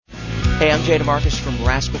Hey, I'm Jay DeMarcus from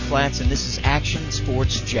Rascal Flats, and this is Action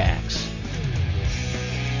Sports Jax.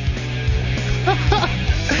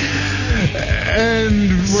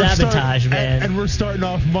 And Sabotage, man. And we're starting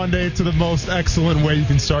off Monday to the most excellent way you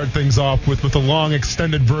can start things off with a long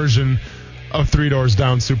extended version of Three Doors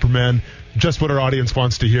Down Superman. Just what our audience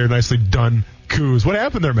wants to hear. Nicely done, Coos. What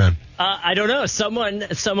happened there, man? I don't know. Someone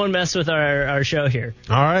messed with our show here.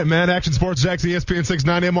 All right, man. Action Sports Jax, ESPN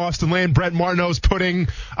 690. I'm Austin Lane. Brett Martineau's putting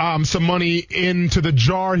some money into the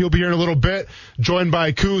jar. He'll be here in a little bit. Joined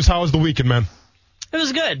by Coos. How was the weekend, man? It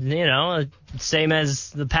was good, same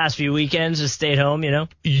as the past few weekends, just stayed home,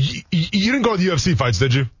 You didn't go to the UFC fights,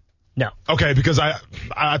 did you? No. Okay, because I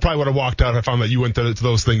probably would have walked out if I found that you went to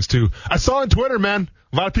those things too. I saw on Twitter, man,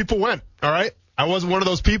 a lot of people went, all right? I wasn't one of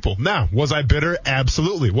those people. Now, was I bitter?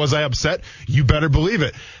 Absolutely. Was I upset? You better believe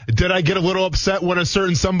it. Did I get a little upset when a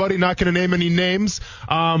certain somebody, not going to name any names,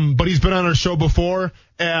 but he's been on our show before,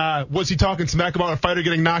 was he talking smack about a fighter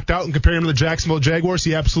getting knocked out and comparing him to the Jacksonville Jaguars?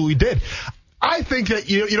 He absolutely did. I think that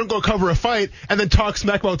you don't go cover a fight and then talk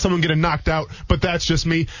smack about someone getting knocked out, but that's just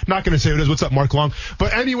me. Not going to say who it is. What's up, Mark Long?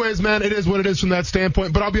 But anyways, man, it is what it is from that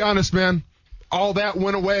standpoint. But I'll be honest, man, all that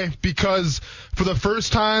went away because for the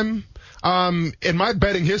first time in my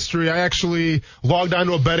betting history, I actually logged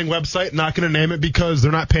onto a betting website, not going to name it because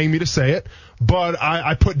they're not paying me to say it, but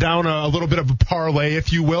I put down a little bit of a parlay,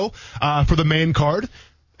 if you will, for the main card,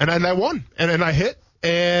 and I won, and I hit,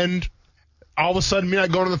 and all of a sudden, me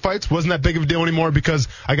not going to the fights wasn't that big of a deal anymore because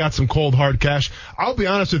I got some cold, hard cash. I'll be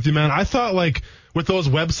honest with you, man. I thought, with those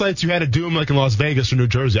websites, you had to do them, in Las Vegas or New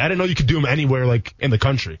Jersey. I didn't know you could do them anywhere, in the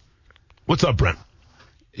country. What's up, Brent?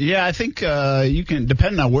 Yeah, I think you can,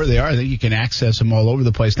 depending on where they are, I think you can access them all over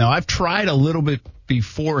the place. Now, I've tried a little bit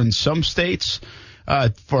before in some states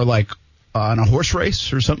for, on a horse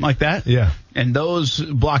race or something like that. Yeah. And those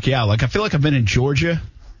block you out. I feel like I've been in Georgia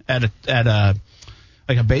at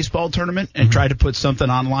a baseball tournament and tried to put something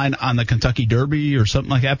online on the Kentucky Derby or something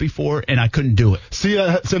like that before, and I couldn't do it. See,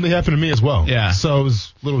 same thing happened to me as well. Yeah. So it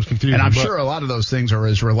was a little confusing. And I'm sure a lot of those things are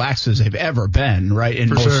as relaxed as they've ever been, right, in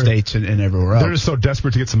most states and everywhere else. They're just so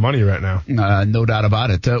desperate to get some money right now. No doubt about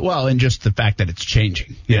it. And just the fact that it's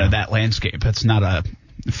changing, that landscape. That's not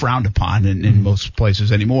frowned upon in most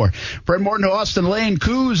places anymore. Brett Martineau, Austin Lane,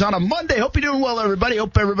 Coos on a Monday. Hope you're doing well, everybody.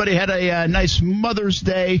 Hope everybody had a nice Mother's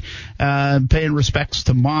Day, paying respects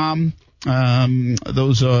to Mom.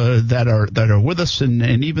 Those that are with us,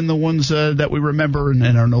 and even the ones that we remember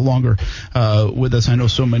and are no longer with us. I know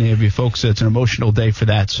so many of you folks. It's an emotional day for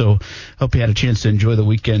that. So hope you had a chance to enjoy the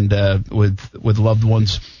weekend with loved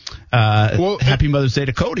ones. Happy Mother's Day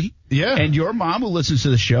to Cody. Yeah. And your mom who listens to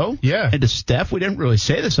the show. Yeah. And to Steph. We didn't really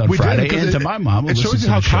say this on Friday. And to my mom who listens to the show. It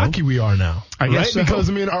shows you how cocky we are now. I guess so. Because,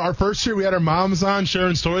 our first year we had our moms on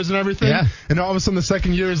sharing stories and everything. Yeah. And all of a sudden the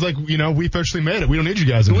second year is we officially made it. We don't need you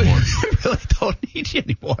guys anymore. We really don't need you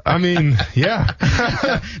anymore. Yeah.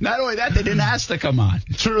 Not only that, they didn't ask to come on.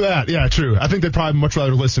 True that. Yeah, true. I think they'd probably much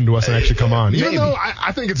rather listen to us than actually come on. Even though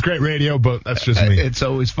I think it's great radio, but that's just me. It's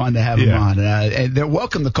always fun to have them on. And they're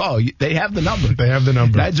welcome to call. They have the number.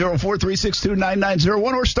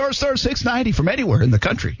 904-362-9901 or star 690 from anywhere in the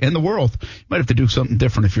country, in the world. You might have to do something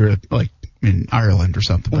different if you're in Ireland or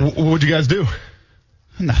something. What'd you guys do?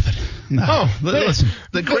 Nothing. No. Oh, listen,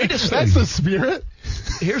 the greatest thing. That's the spirit.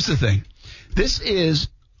 Here's the thing.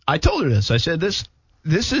 I told her this. I said this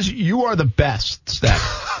is, you are the best,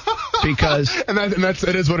 Steph. Because. and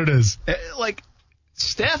it is what it is.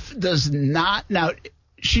 Steph does not, now,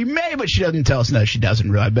 she may, but she doesn't tell us. No, she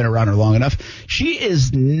doesn't really. I've been around her long enough. She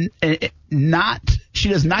is she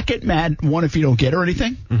does not get mad, one, if you don't get her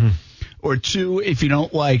anything, or two, if you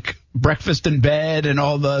don't like breakfast in bed and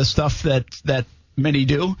all the stuff that many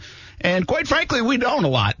do. And quite frankly, we don't a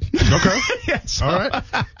lot. Okay. Yes. All right.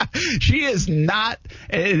 She is not,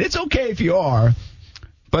 and it's okay if you are,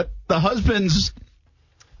 but the husbands,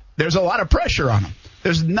 there's a lot of pressure on them.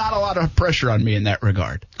 There's not a lot of pressure on me in that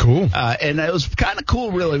regard. Cool. And it was kind of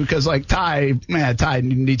cool, really, because Ty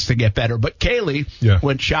needs to get better. But Kaylee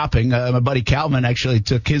went shopping. My buddy Calvin actually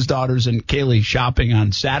took his daughters and Kaylee shopping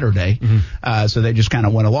on Saturday. So they just kind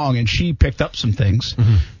of went along, and she picked up some things.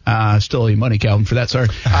 Still owe you money, Calvin, for that. Sorry.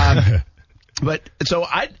 But so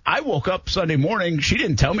I woke up Sunday morning. She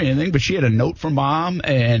didn't tell me anything, but she had a note from Mom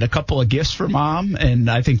and a couple of gifts for Mom.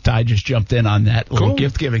 And I think Ty just jumped in on that little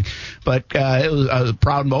gift giving. But it was a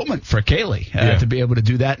proud moment for Kaylee to be able to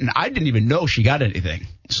do that. And I didn't even know she got anything.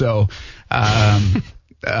 So I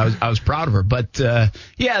was proud of her. But, I'm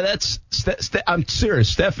serious.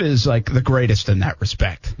 Steph is the greatest in that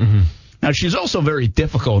respect. Now, she's also very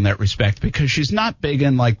difficult in that respect because she's not big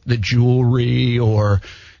in, like, the jewelry or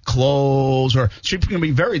clothes, or she can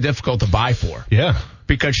be very difficult to buy for. Yeah.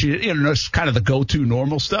 Because she, it's kind of the go-to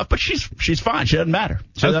normal stuff, but she's fine. She doesn't matter.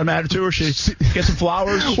 She doesn't matter to her. She gets some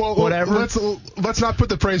flowers, whatever. Let's not put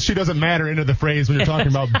the phrase "she doesn't matter" into the phrase when you're talking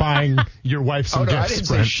about buying your wife some gifts. I didn't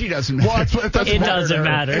say she doesn't matter. Well, it doesn't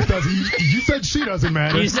matter. It doesn't. You said she doesn't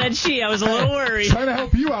matter. You said she. I was a little worried. Trying to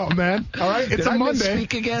help you out, man. All right, it's a Monday.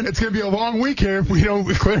 Speak again. It's going to be a long week here if we don't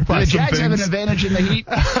clarify some things. The Jags have an advantage in the heat.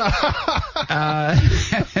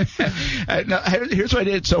 Here's what I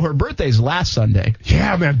did. So her birthday's last Sunday.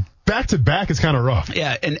 Yeah, man. Back to back is kind of rough.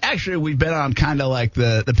 Yeah, and actually we've been on kind of like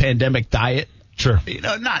the pandemic diet. Sure.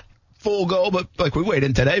 Not full go, but like we weighed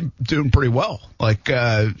in today, doing pretty well. Like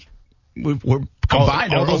we're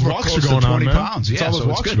combined all those over walks close are going to 20 on, man. pounds. Yeah, all those so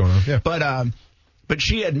walks it's are good. going on. Yeah. But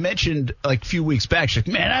she had mentioned like a few weeks back, she's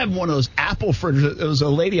like, man, I have one of those apple fritters. There was a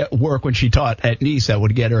lady at work when she taught at Nice that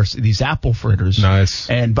would get her these apple fritters. Nice.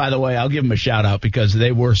 And by the way, I'll give them a shout out because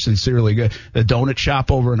they were sincerely good. The donut shop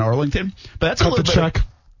over in Arlington. But that's a little bit.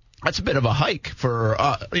 That's a bit of a hike for,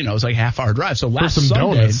 it was like a half-hour drive. So last some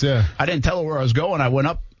Sunday, donuts, yeah. I didn't tell her where I was going. I went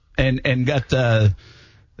up and got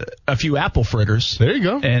a few apple fritters. There you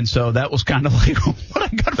go. And so that was kind of like what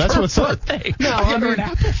I got That's for what's her birthday. No, I got her an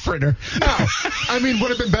apple fritter. No, I mean, would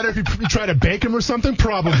have been better if you tried to bake them or something,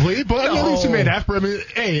 probably. But at least you made effort. I mean,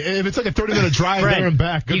 hey, if it's like a 30-minute drive there and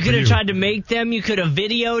back, good you for could have tried to make them. You could have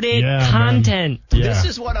videoed it. Yeah, content. Yeah. This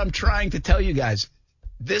is what I'm trying to tell you guys.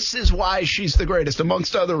 This is why she's the greatest,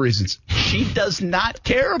 amongst other reasons. She does not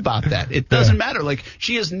care about that. It doesn't matter. Like,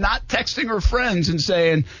 she is not texting her friends and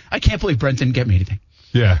saying, I can't believe Brent didn't get me anything.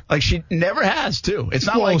 Yeah. Like, she never has, too. It's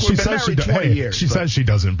not like we've been married 20 years. She says she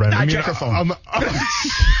doesn't, Brent. I check her phone.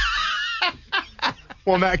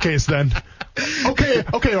 Well, in that case, then.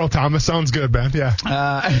 Okay, Earl Thomas. Sounds good, man.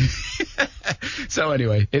 Yeah. So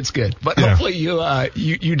anyway, it's good. But hopefully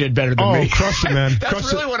you did better than me. Oh, crush it, man.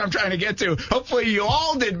 That's really what I'm trying to get to. Hopefully you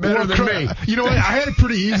all did better than me. You know what? I had it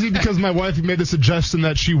pretty easy because my wife made the suggestion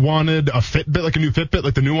that she wanted a Fitbit, like a new Fitbit,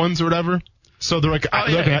 like the new ones or whatever. So they're like,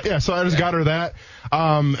 so I just got her that.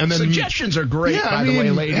 And then suggestions are great, by the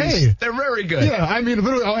way, ladies. Hey, they're very good. Yeah, I mean,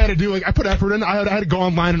 literally all I had to do, I put effort in. I had to go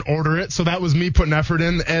online and order it. So that was me putting effort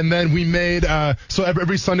in. And then we made, so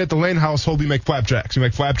every Sunday at the Lane household, we make flapjacks. We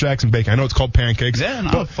make flapjacks and bacon. I know it's called pancakes. Yeah,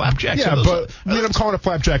 no, flapjacks. Yeah, but we end up calling it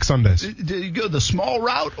flapjack Sundays. Do you go the small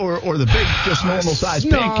route or the big, just normal size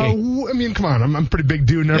pancake? No, I mean, come on. I'm a pretty big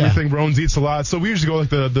dude and everything. Yeah. Rones eats a lot. So we usually go like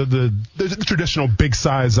the traditional big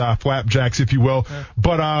size flapjacks, if you will. Yeah.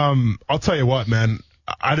 But I'll tell you what, man.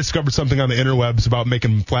 I discovered something on the interwebs about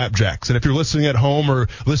making flapjacks. And if you're listening at home or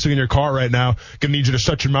listening in your car right now, gonna need you to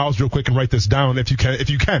shut your mouths real quick and write this down if you can. If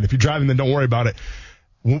you're driving, then don't worry about it.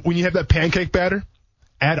 When you have that pancake batter,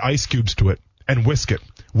 add ice cubes to it and whisk it.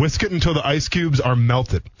 Whisk it until the ice cubes are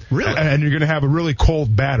melted. Really? And you're gonna have a really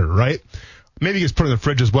cold batter, right? Maybe you just put it in the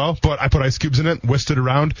fridge as well, but I put ice cubes in it, whisked it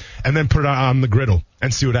around, and then put it on the griddle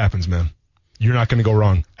and see what happens, man. You're not gonna go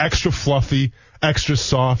wrong. Extra fluffy, extra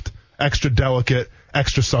soft, extra delicate,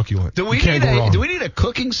 extra succulent. Do we need a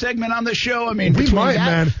cooking segment on the show? I mean, we might,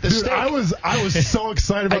 man. Dude, steak, I was so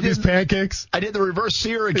excited about these pancakes. I did the reverse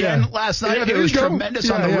sear again last night. It was tremendous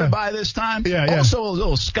on the ribeye this time. Yeah. Also,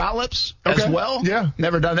 little scallops as well. Yeah.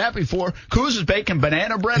 Never done that before. Kuz is baking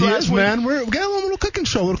banana bread last week. Man. We got a little cooking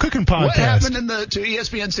show, a little cooking podcast. What happened to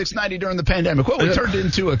ESPN 690 during the pandemic? Well, we turned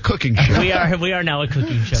into a cooking show. We are now a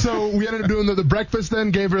cooking show. So we ended up doing the breakfast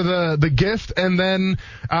then, gave her the gift, and then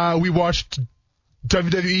we watched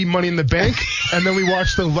WWE Money in the Bank, and then we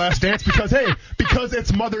watched The Last Dance because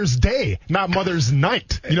it's Mother's Day, not Mother's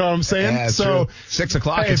Night. You know what I'm saying? Yeah, so true. 6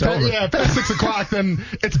 o'clock. It's over. Yeah, past 6 o'clock, then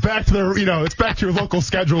it's back to it's back to your local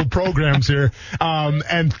scheduled programs here.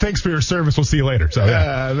 And thanks for your service. We'll see you later. So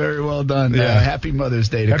very well done. Yeah. Happy Mother's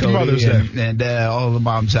Day to Cody Mother's Day. and all the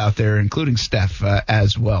moms out there, including Steph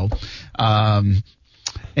as well. And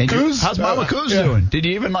how's Mama Kuz doing? Did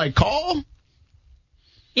you even call?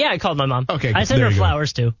 Yeah, I called my mom. Okay, I sent her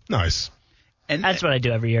flowers, too. Nice. And that's what I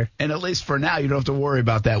do every year. And at least for now, you don't have to worry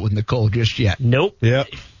about that with Nicole just yet. Nope. Yep.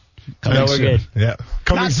 No, we're good. Yeah.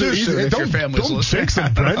 Coming soon if your family's listening. Don't jinx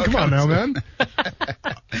it, Brent. Come on now, man.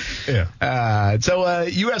 Yeah. So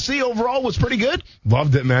UFC overall was pretty good.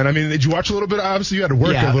 Loved it, man. I mean, did you watch a little bit? Obviously, you had to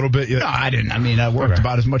work a little bit. Yeah. No, I didn't. I mean, I worked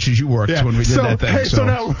about as much as you worked when we did that thing. So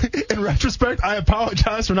now, in retrospect, I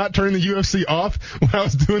apologize for not turning the UFC off when I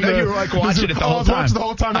was doing you were watching it the whole time. I was watching the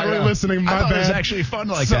whole time, not really listening. My bad. It was actually fun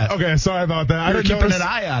that. Okay, sorry about that. I didn't keeping an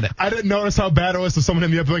eye on it. I didn't notice how bad it was to someone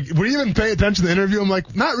hit me up like, were you even paying attention to the interview? I'm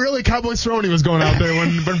like, not really. Billy Cowboy Cerrone was going out there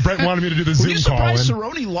when Brent wanted me to do the Zoom call. Were you surprised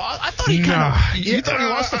Cerrone lost? I thought he you thought he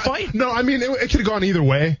lost the fight? No, I mean, it could have gone either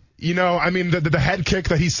way. You know, I mean, the head kick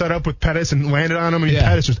that he set up with Pettis and landed on him,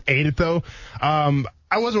 Pettis just ate it, though.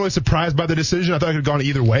 I wasn't really surprised by the decision. I thought it could have gone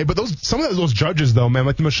either way. But some of those judges, though, man,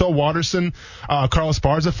 like the Michelle Waterson, Carlos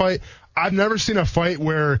Esparza fight, I've never seen a fight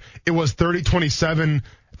where it was 30-27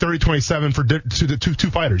 for two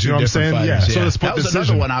fighters. You know what I'm saying? Fighters, So the split that was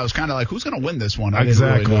decision. Another one I was kind of like, who's going to win this one? I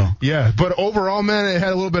exactly. didn't really know. Yeah, but overall, man, it had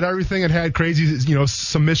a little bit of everything. It had crazy,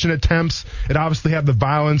 submission attempts. It obviously had the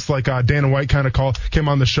violence, like Dana White kind of came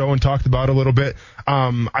on the show and talked about a little bit.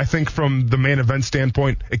 I think from the main event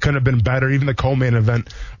standpoint, it couldn't have been better. Even the co-main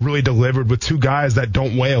event really delivered with two guys that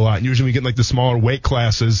don't weigh a lot. Usually we get like the smaller weight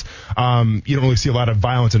classes. You don't really see a lot of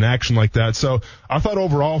violence and action like that. So I thought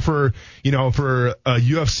overall for a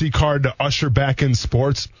UFC card to usher back in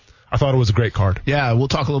sports, I thought it was a great card. Yeah, we'll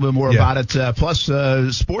talk a little bit more about it. Plus,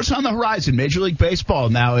 sports on the horizon. Major League Baseball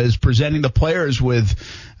now is presenting the players with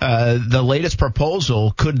the latest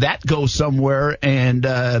proposal. Could that go somewhere and,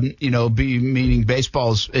 be meaning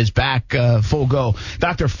baseball is back full go?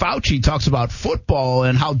 Dr. Fauci talks about football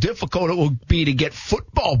and how difficult it will be to get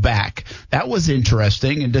football back. That was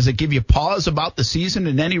interesting. And does it give you pause about the season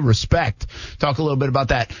in any respect? Talk a little bit about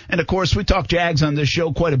that. And, of course, we talk Jags on this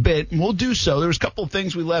show quite a bit, and we'll do so. There's a couple of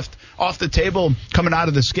things we left off the table coming out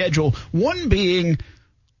of the schedule. One being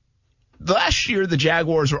last year the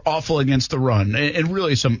Jaguars were awful against the run and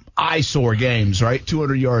really some eyesore games, right?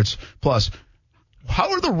 200 yards plus.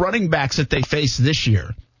 How are the running backs that they face this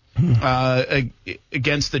year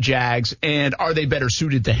against the Jags, and are they better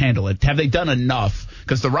suited to handle it? Have they done enough?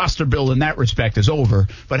 Because the roster build in that respect is over,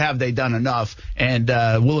 but have they done enough? And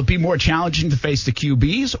will it be more challenging to face the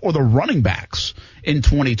QBs or the running backs in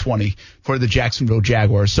 2020 for the Jacksonville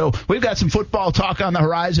Jaguars? So we've got some football talk on the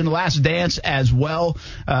horizon, Last Dance as well.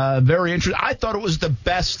 Very interesting. I thought it was the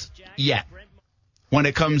best yet when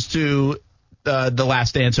it comes to the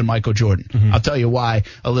Last Dance and Michael Jordan. Mm-hmm. I'll tell you why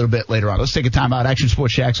a little bit later on. Let's take a time out. Action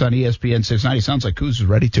Sports Shacks on ESPN 690. Sounds like Kuz is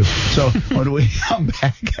ready to. So when we come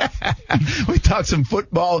back, we talk some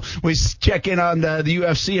football. We check in on the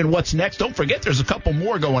UFC and what's next. Don't forget, there's a couple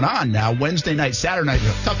more going on now. Wednesday night, Saturday night.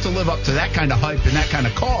 Tough to live up to that kind of hype and that kind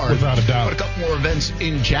of card. Without a doubt. But a couple more events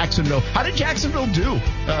in Jacksonville. How did Jacksonville do?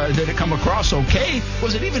 Did it come across okay?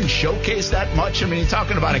 Was it even showcased that much? I mean, you're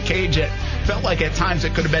talking about a cage that felt like at times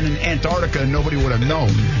it could have been in Antarctica and nobody would have known,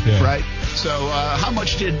 right? So how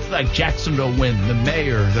much did Jacksonville win, the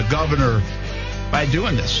mayor, the governor, by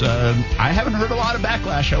doing this? I haven't heard a lot of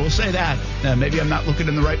backlash, I will say that. Maybe I'm not looking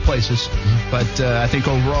in the right places, but I think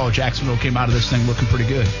overall Jacksonville came out of this thing looking pretty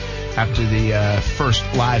good after the first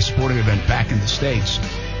live sporting event back in the States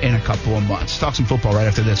in a couple of months. Talk some football right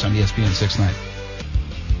after this on ESPN 690.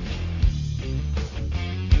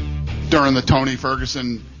 During the Tony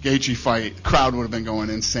Ferguson-Gaethje fight, the crowd would have been going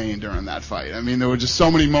insane during that fight. I mean, there were just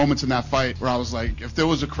so many moments in that fight where I was like, if there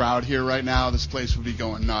was a crowd here right now, this place would be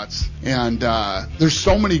going nuts. And there's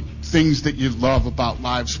so many things that you love about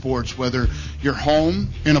live sports, whether you're home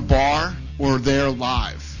in a bar or there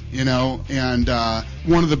live. And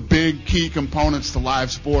one of the big key components to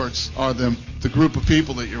live sports are the group of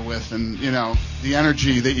people that you're with and, the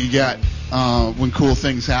energy that you get when cool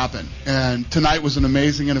things happen. And tonight was an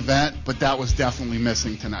amazing event, but that was definitely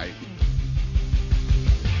missing tonight.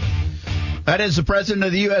 That is the president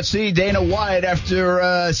of the UFC, Dana White, after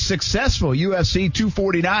a successful UFC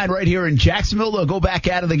 249 right here in Jacksonville. They'll go back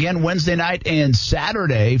at it again Wednesday night and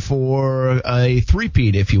Saturday for a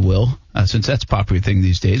three-peat, if you will, since that's a popular thing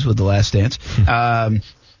these days with The Last Dance.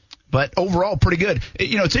 But overall, pretty good.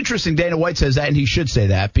 It's interesting Dana White says that, and he should say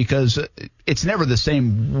that, because it's never the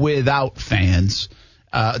same without fans.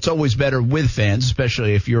 It's always better with fans,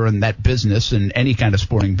 especially if you're in that business and any kind of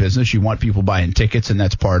sporting business. You want people buying tickets, and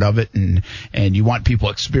that's part of it, and you want people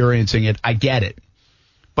experiencing it. I get it.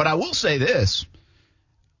 But I will say this.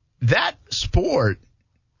 That sport,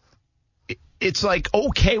 it's like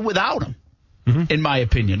okay without them, in my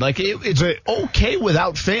opinion. Like, it's okay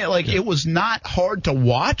without fans. Like, it was not hard to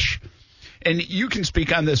watch. And you can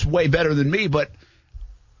speak on this way better than me, but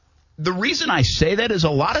the reason I say that is a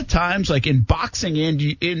lot of times, like in boxing and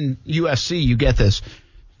in UFC, you get this.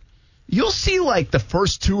 You'll see like the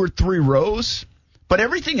first 2 or 3 rows, but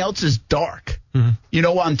everything else is dark, on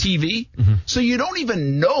TV. Mm-hmm. So you don't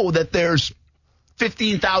even know that there's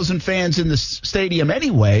 15,000 fans in the stadium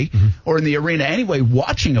anyway, or in the arena anyway,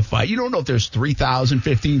 watching a fight. You don't know if there's 3,000,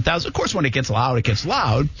 15,000. Of course, when it gets loud, it gets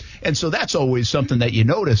loud. And so that's always something that you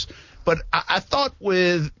notice. But I thought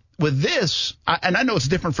with this, and I know it's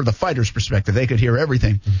different for the fighter's perspective. They could hear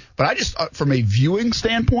everything. But I just, from a viewing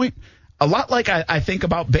standpoint, a lot like I think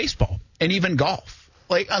about baseball and even golf.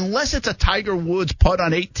 Like, unless it's a Tiger Woods putt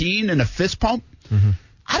on 18 and a fist pump,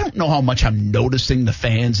 I don't know how much I'm noticing the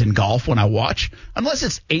fans in golf when I watch. Unless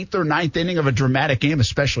it's 8th or 9th inning of a dramatic game,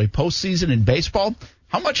 especially postseason in baseball,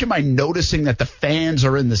 how much am I noticing that the fans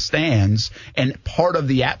are in the stands and part of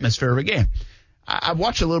the atmosphere of a game? I've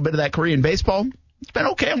watched a little bit of that Korean baseball. It's been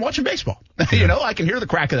okay. I'm watching baseball. I can hear the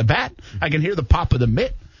crack of the bat. I can hear the pop of the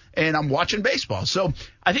mitt. And I'm watching baseball. So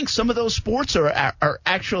I think some of those sports are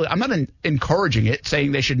actually, I'm not encouraging it,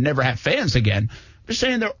 saying they should never have fans again. I'm just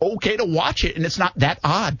saying they're okay to watch it, and it's not that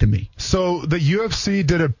odd to me. So the UFC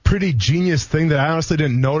did a pretty genius thing that I honestly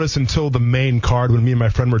didn't notice until the main card when me and my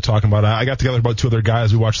friend were talking about it. I got together with about 2 other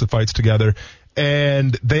guys. We watched the fights together,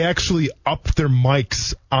 and they actually upped their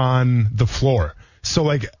mics on the floor. So,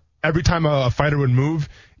 like, every time a fighter would move,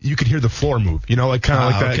 you could hear the floor move, kind of like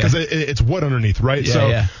that, because it's wood underneath, right?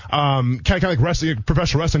 Kind of like wrestling,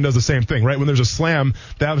 professional wrestling does the same thing, right? When there's a slam,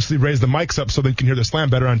 they obviously raise the mics up so they can hear the slam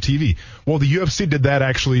better on TV. Well, the UFC did that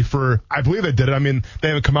actually I believe they did it. I mean, they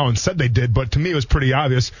haven't come out and said they did, but to me it was pretty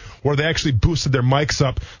obvious where they actually boosted their mics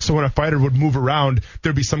up so when a fighter would move around,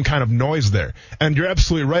 there'd be some kind of noise there. And you're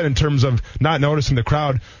absolutely right in terms of not noticing the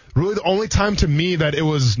crowd. Really, the only time to me that it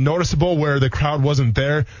was noticeable where the crowd wasn't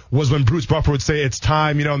there was when Bruce Buffer would say it's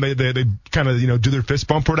time, and they kind of, do their fist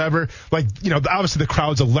bump or whatever. Like, obviously the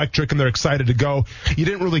crowd's electric and they're excited to go. You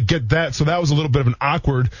didn't really get that, so that was a little bit of an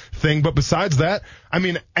awkward thing. But besides that, I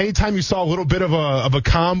mean, anytime you saw a little bit of a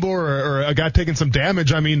combo or a guy taking some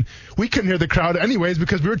damage, I mean, we couldn't hear the crowd anyways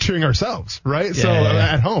because we were cheering ourselves, right?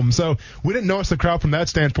 At home. So we didn't notice the crowd from that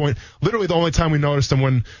standpoint. Literally the only time we noticed them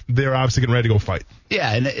when they were obviously getting ready to go fight.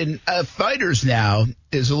 Yeah, and fighters now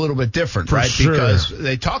is a little bit different, right? Sure. Because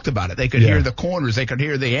they talked about it. They could hear the corners. They could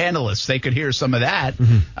hear the analysts. They could hear some of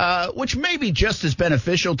that, which may be just as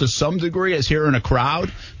beneficial to some degree as hearing a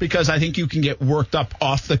crowd, because I think you can get worked up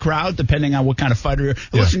off the crowd depending on what kind of fighter you're.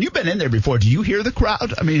 Yeah. Listen, you've been in there before. Do you hear the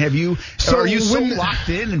crowd? I mean, are you so locked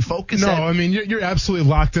in and focused? No, I mean, you're absolutely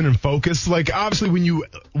locked in and focused. Like, obviously, when you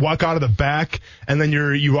walk out of the back and then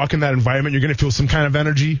you walk in that environment, you're going to feel some kind of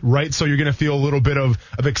energy, right? So you're going to feel a little bit of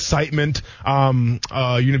excitement.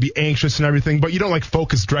 You're going to be anxious and everything, but you don't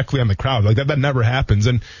focus directly on the crowd. Like that never happens.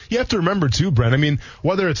 And you have to remember too, Brent, I mean,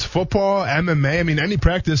 whether it's football, MMA, I mean, any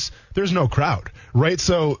practice, there's no crowd, right?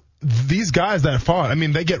 So these guys that fought, I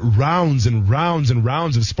mean, they get rounds and rounds and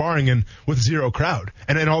rounds of sparring and with zero crowd.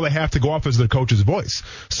 And then all they have to go off is their coach's voice.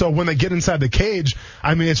 So when they get inside the cage,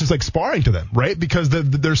 I mean, it's just like sparring to them, right? Because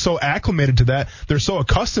they're so acclimated to that. They're so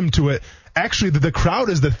accustomed to it. Actually, the crowd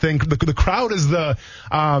is the thing. The crowd is the,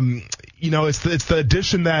 it's the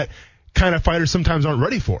addition that kind of fighters sometimes aren't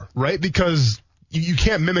ready for, right? Because you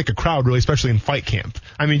can't mimic a crowd really, especially in fight camp.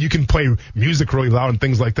 I mean, you can play music really loud and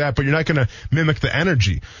things like that, but you're not going to mimic the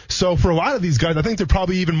energy. So for a lot of these guys, I think they're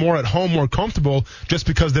probably even more at home, more comfortable just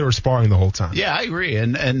because they were sparring the whole time. Yeah, I agree.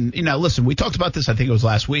 And listen, we talked about this, I think it was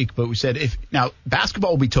last week, but we said now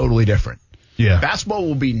basketball will be totally different. Yeah. Basketball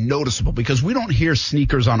will be noticeable because we don't hear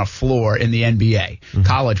sneakers on a floor in the NBA. Mm-hmm.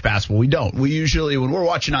 College basketball, we don't. We usually, when we're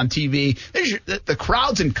watching on TV, the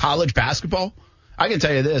crowds in college basketball, I can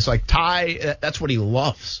tell you this, like Ty, that's what he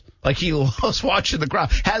loves. Like, he loves watching the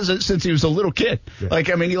crowd. Has it since he was a little kid. Yeah.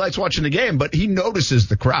 Like, I mean, he likes watching the game, but he notices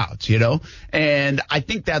the crowds, And I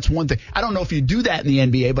think that's one thing. I don't know if you do that in the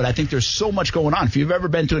NBA, but I think there's so much going on. If you've ever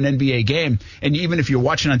been to an NBA game, and even if you're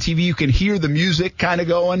watching on TV, you can hear the music kind of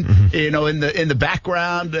going, in the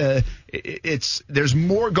background. There's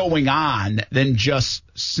more going on than just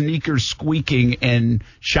sneakers squeaking and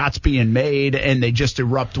shots being made, and they just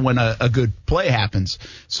erupt when a good play happens.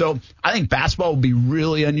 So I think basketball will be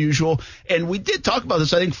really unusual. And we did talk about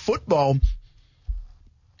this. I think football,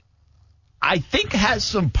 has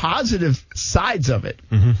some positive sides of it.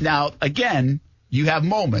 Mm-hmm. Now, again, you have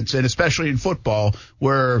moments, and especially in football,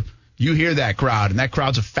 where you hear that crowd, and that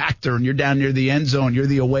crowd's a factor, and you're down near the end zone. You're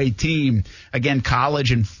the away team. Again,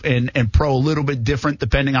 college and pro, a little bit different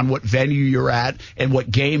depending on what venue you're at and what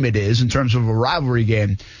game it is in terms of a rivalry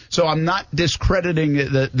game. So I'm not discrediting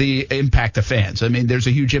the impact of fans. I mean, there's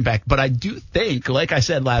a huge impact. But I do think, like I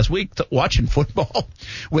said last week, watching football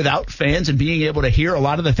without fans and being able to hear a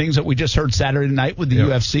lot of the things that we just heard Saturday night with the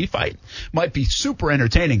UFC fight might be super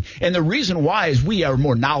entertaining. And the reason why is we are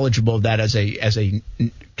more knowledgeable of that as a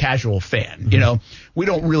casual fan. Mm-hmm. We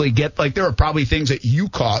don't really get, there are probably things that you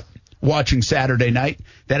caught watching Saturday night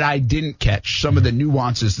that I didn't catch. Some of the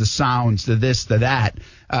nuances, the sounds, the this, the that,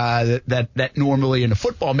 that normally in a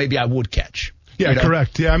football maybe I would catch. Yeah,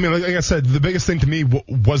 correct. Yeah, I mean, like I said, the biggest thing to me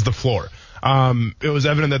was the floor. it was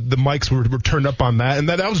evident that the mics were turned up on that, and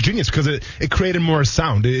that was genius because it created more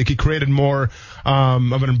sound. It created more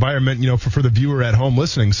of an environment, for the viewer at home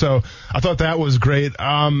listening. So I thought that was great.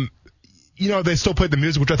 They still played the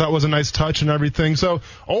music, which I thought was a nice touch and everything. So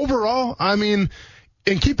overall,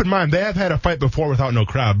 and keep in mind, they have had a fight before without no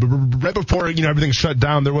crowd. But right before, everything shut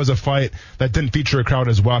down, there was a fight that didn't feature a crowd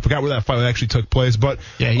as well. I forgot where that fight actually took place. But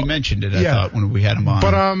yeah, he mentioned it, I thought, when we had him on.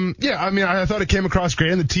 But, I thought it came across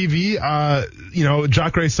great on the TV.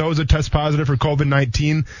 Jacare Souza test positive for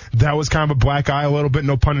COVID-19. That was kind of a black eye a little bit,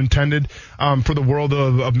 no pun intended, for the world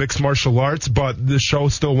of mixed martial arts. But the show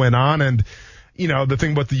still went on, and the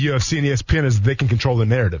thing about the UFC and ESPN is they can control the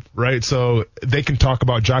narrative, right? So they can talk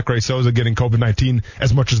about Jacare Souza getting COVID-19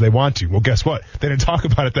 as much as they want to. Well, guess what? They didn't talk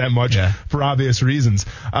about it that much for obvious reasons.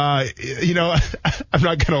 I'm not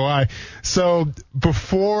going to lie. So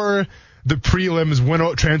before the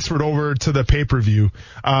prelims transferred over to the pay-per-view,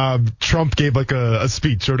 Trump gave like a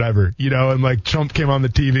speech or whatever, and like Trump came on the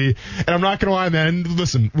TV. And I'm not going to lie, man,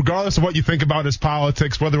 listen, regardless of what you think about his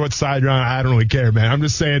politics, whether what side you're on, I don't really care, man. I'm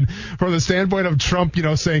just saying from the standpoint of Trump,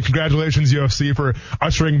 saying congratulations UFC for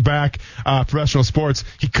ushering back professional sports,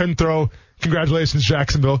 he couldn't throw congratulations,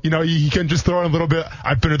 Jacksonville. You can just throw in a little bit.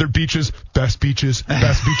 I've been to their beaches, best beaches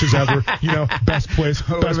ever. Best place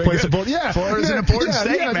aboard. Yeah, Florida's an important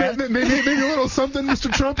state, man. Maybe a little something,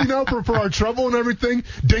 Mr. Trump. For our trouble and everything.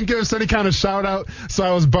 Didn't give us any kind of shout out, so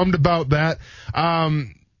I was bummed about that.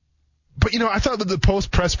 But I thought that the post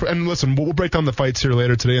press, and listen, we'll break down the fights here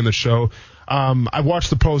later today in the show. I watched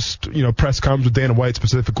the post, press conference with Dana White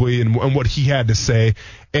specifically, and what he had to say,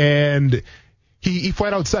 and he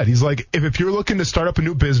flat out said, he's like, if you're looking to start up a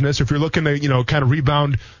new business, or if you're looking to, kind of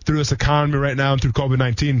rebound through this economy right now and through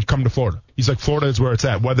COVID-19, come to Florida. He's like, Florida is where it's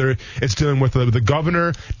at. Whether it's dealing with the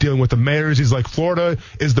governor, dealing with the mayors, he's like, Florida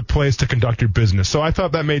is the place to conduct your business. So I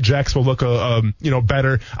thought that made Jacksonville look,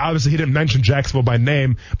 better. Obviously, he didn't mention Jacksonville by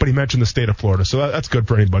name, but he mentioned the state of Florida. So that's good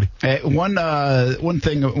for anybody. One more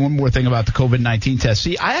thing about the COVID-19 test.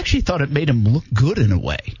 See, I actually thought it made him look good in a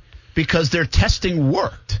way because their testing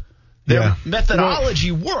worked. Their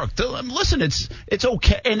methodology worked. Listen, it's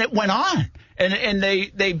okay, and it went on, and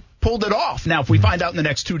they pulled it off. Now, if we find out in the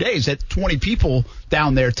next 2 days that 20 people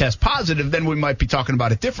down there test positive, then we might be talking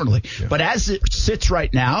about it differently. Yeah. But as it sits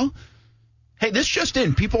right now, hey, this just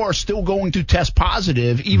in. People are still going to test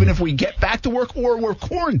positive, even if we get back to work or we're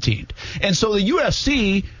quarantined. And so the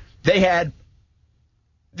UFC, they had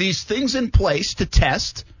these things in place to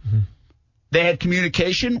test. Mm-hmm. They had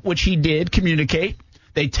communication, which he did communicate.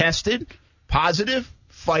 They tested positive,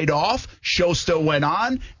 fight off, show still went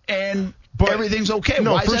on, and everything's okay.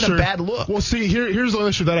 Why is that a bad look? Well, see, here's the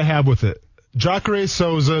issue that I have with it. Jacare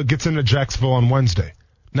Souza gets into Jacksonville on Wednesday.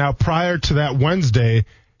 Now, prior to that Wednesday,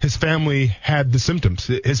 his family had the symptoms.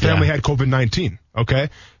 His family had COVID-19, okay?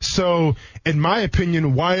 So, in my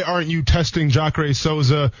opinion, why aren't you testing Jacare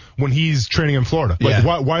Souza when he's training in Florida? Like,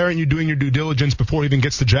 why aren't you doing your due diligence before he even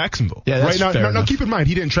gets to Jacksonville? Yeah, that's right fair now, keep in mind,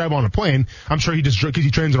 he didn't travel on a plane. I'm sure he because he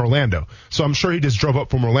trains in Orlando. So I'm sure he just drove up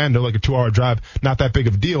from Orlando, like a 2-hour drive, not that big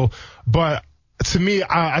of a deal. But to me,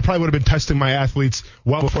 I probably would have been testing my athletes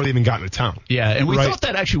well before they even got into town. Yeah, and we thought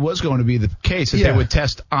that actually was going to be the case, that they would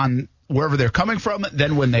test on wherever they're coming from,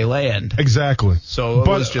 then when they land. Exactly. So it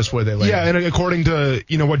was just where they landed. Yeah, and according to,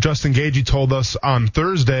 what Justin Gagey told us on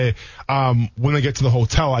Thursday, when they get to the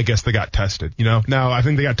hotel, I guess they got tested, Now, I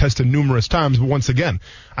think they got tested numerous times, but once again,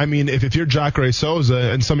 if you're Jacare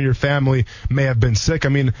Souza and some of your family may have been sick,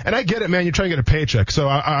 and I get it, man, you're trying to get a paycheck, so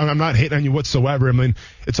I'm not hating on you whatsoever.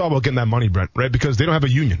 It's all about getting that money, Brent, right? Because they don't have a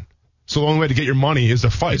union. So the only way to get your money is to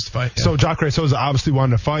fight. So Jacare Souza obviously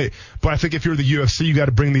wanted to fight. But I think if you're the UFC, you got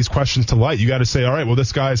to bring these questions to light. You got to say, all right, well,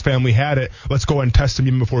 this guy's family had it. Let's go ahead and test him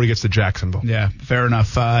even before he gets to Jacksonville. Yeah, fair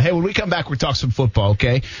enough. Hey, when we come back, we talk some football,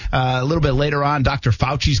 okay? A little bit later on, Dr.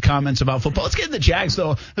 Fauci's comments about football. Let's get into the Jags,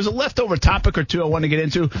 though. There's a leftover topic or two I want to get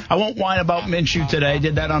into. I won't whine about Minshew today. I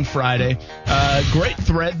did that on Friday. Great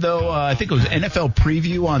thread, though. I think it was NFL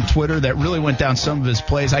Preview on Twitter that really went down some of his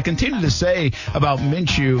plays. I continue to say about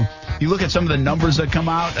Minshew, you look at some of the numbers that come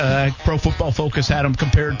out. Pro Football Focus had him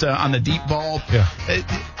compared to on the deep ball. Yeah.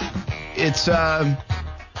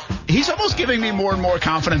 He's almost giving me more and more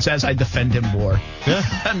confidence as I defend him more. Yeah.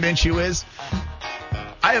 Minshew is.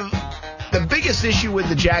 I have the biggest issue with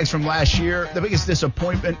the Jags from last year, the biggest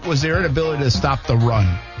disappointment was their inability to stop the run.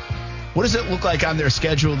 What does it look like on their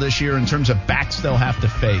schedule this year in terms of backs they'll have to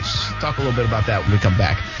face? Talk a little bit about that when we come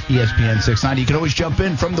back. ESPN 690. You can always jump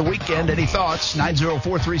in from the weekend. Any thoughts?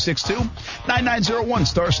 904-362-9901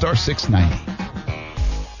 *690.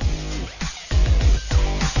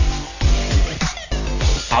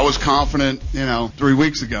 I was confident, 3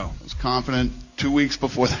 weeks ago. I was confident 2 weeks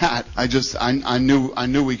before that. I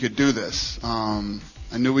knew we could do this. I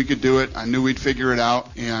knew we could do it. I knew we'd figure it out.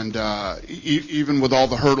 And even with all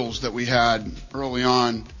the hurdles that we had early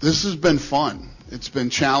on, this has been fun. It's been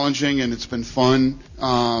challenging and it's been fun.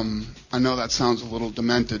 I know that sounds a little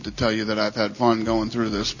demented to tell you that I've had fun going through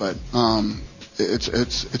this, but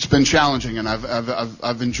it's been challenging, and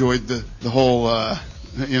I've enjoyed the whole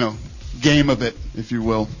game of it, if you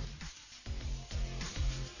will.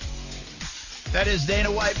 That is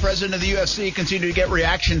Dana White, president of the UFC. Continue to get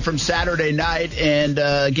reaction from Saturday night. And,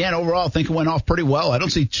 again, overall, I think it went off pretty well. I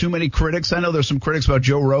don't see too many critics. I know there's some critics about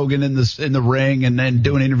Joe Rogan in the ring and then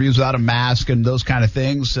doing interviews without a mask and those kind of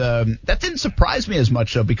things. That didn't surprise me as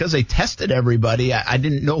much, though, because they tested everybody. I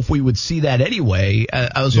didn't know if we would see that anyway.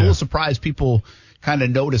 I was a little surprised people kind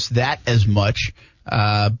of noticed that as much.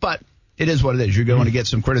 But it is what it is. You're going to get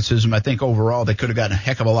some criticism. I think overall they could have gotten a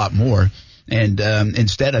heck of a lot more. And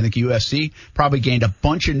instead, I think UFC probably gained a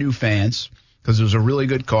bunch of new fans because it was a really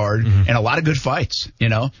good card and a lot of good fights,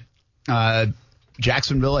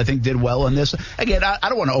 Jacksonville, I think, did well in this. Again, I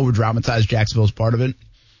don't want to over-dramatize Jacksonville's part of it.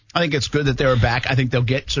 I think it's good that they were back. I think they'll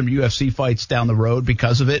get some UFC fights down the road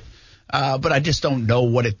because of it. But I just don't know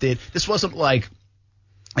what it did. This wasn't like,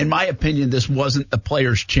 in my opinion, this wasn't the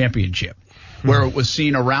Players' Championship, where it was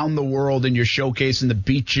seen around the world and you're showcasing the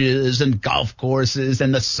beaches and golf courses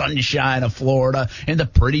and the sunshine of Florida and the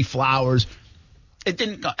pretty flowers. It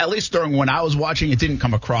didn't, at least during when I was watching, it didn't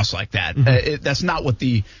come across like that. That's not what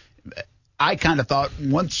I kind of thought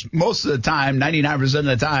most of the time, 99% of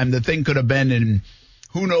the time, the thing could have been in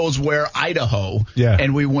who knows where, Idaho,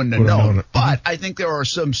 and we wouldn't have known. But I think there are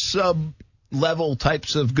some sub-level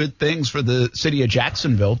types of good things for the city of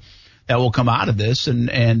Jacksonville that will come out of this, and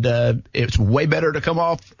it's way better to come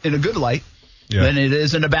off in a good light than it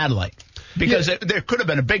is in a bad light. Because there could have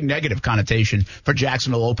been a big negative connotation for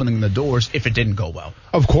Jacksonville opening the doors if it didn't go well.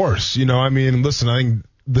 Of course. Listen, I think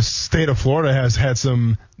the state of Florida has had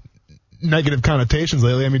some negative connotations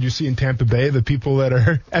lately. I mean, you see in Tampa Bay the people that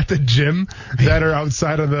are at the gym that are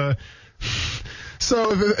outside of the...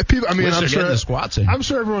 So if people, I'm sure the squats in. I'm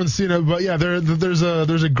sure everyone's seen it, but there's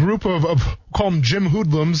a group of call them gym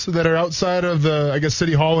hoodlums that are outside of the, I guess,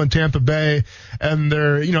 City Hall in Tampa Bay, and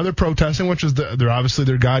they're protesting, which is they're obviously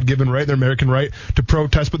their God-given right, their American right to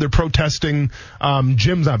protest, but they're protesting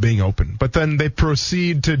gyms not being open. But then they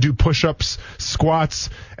proceed to do push-ups,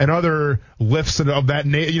 squats, and other lifts of that,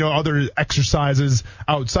 other exercises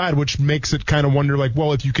outside, which makes it kind of wonder, like,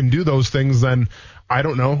 well, if you can do those things, then I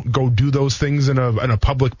don't know, go do those things in a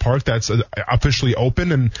public park that's officially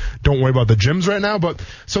open, and don't worry about the gyms right now. But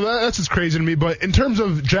so that's just crazy to me. But in terms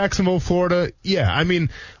of Jacksonville, Florida,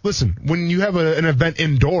 listen, when you have an event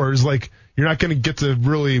indoors, like, you're not going to get to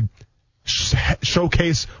really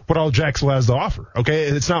showcase what all Jacksonville has to offer. Okay,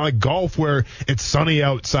 it's not like golf where it's sunny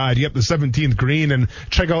outside. You have the 17th green and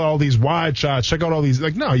check out all these wide shots. Check out all these.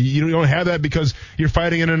 Like, no, you don't have that because you're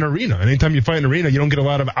fighting in an arena. And anytime you fight in an arena, you don't get a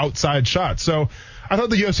lot of outside shots. So I thought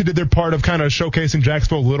the UFC did their part of kind of showcasing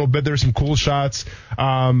Jacksonville a little bit. There's some cool shots,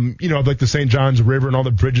 like the St. John's River and all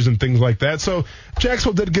the bridges and things like that. So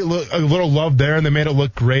Jacksonville did get a little love there, and they made it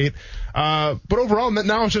look great. But overall,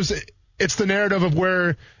 now it's the narrative of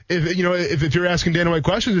where, if you're asking Dana White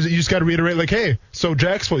questions, you just got to reiterate, like, hey, so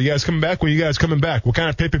Jacksonville, you guys coming back? When are you guys coming back? What kind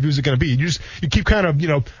of pay-per-view is it going to be? You keep kind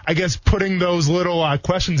of, I guess, putting those little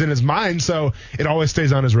questions in his mind, so it always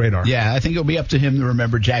stays on his radar. Yeah, I think it'll be up to him to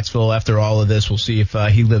remember Jacksonville after all of this. We'll see if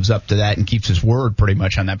he lives up to that and keeps his word pretty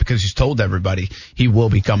much on that, because he's told everybody he will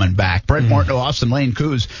be coming back. Brent Martineau, Austin Lane,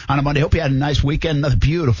 Coos on a Monday. Hope you had a nice weekend. Another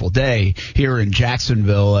beautiful day here in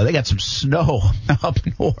Jacksonville. They got some snow up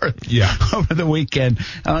north over the weekend.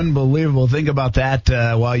 Unbelievable. Think about that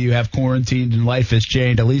while you have quarantined and life has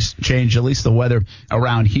changed. At least the weather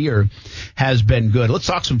around here has been good. Let's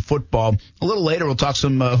talk some football. A little later, we'll talk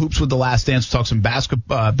some hoops with the Last Dance. We'll talk some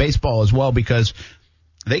baseball as well, because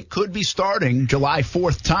they could be starting July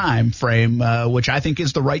 4th time frame, which I think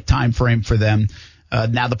is the right time frame for them.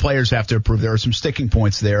 Now the players have to approve. There are some sticking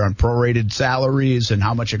points there on prorated salaries and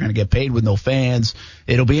how much you're going to get paid with no fans.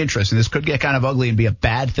 It'll be interesting. This could get kind of ugly and be a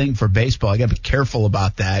bad thing for baseball. I got to be careful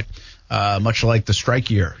about that, much like the strike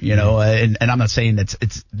year, and I'm not saying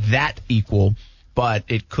it's that equal, but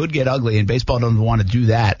it could get ugly, and baseball doesn't want to do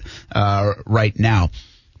that right now.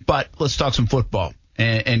 But let's talk some football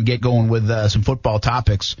and get going with some football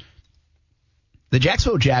topics. The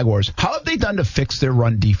Jacksonville Jaguars, how have they done to fix their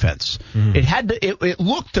run defense? It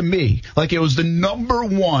looked to me like it was the number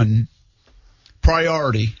one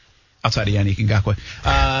priority outside of Yannick Ngakoue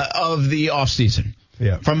of the offseason.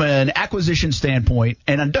 Yeah. From an acquisition standpoint,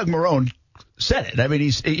 and Doug Marrone said it. I mean,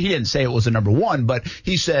 he didn't say it was the number one, but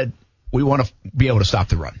he said, we want to be able to stop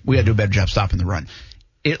the run. We got to do a better job stopping the run.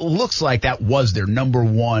 It looks like that was their number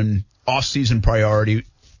one off-season priority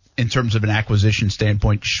in terms of an acquisition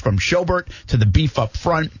standpoint, from Schobert to the beef up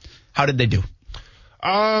front. How did they do?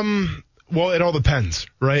 Well, it all depends,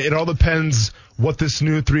 right? It all depends what this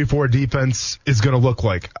new 3-4 defense is going to look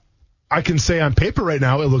like. I can say on paper right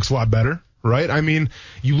now it looks a lot better, right? I mean,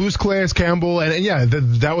 you lose Calais Campbell, and yeah,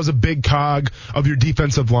 that was a big cog of your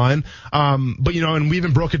defensive line. But, and we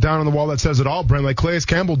even broke it down on the wall that says it all, Brent. Like, Calais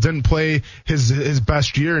Campbell didn't play his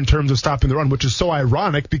best year in terms of stopping the run, which is so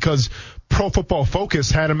ironic because Pro Football Focus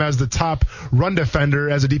had him as the top run defender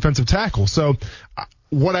as a defensive tackle. So,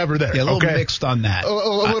 whatever there. Yeah, a little mixed on that. A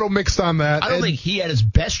little mixed on that. I don't think he had his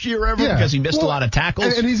best year ever because he missed a lot of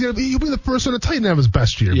tackles. And he'll be the first one to tell you to have his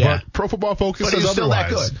best year. Yeah. But Pro Football Focus says otherwise. Still that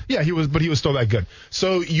good. Yeah, he was still that good.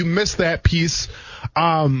 So you missed that piece.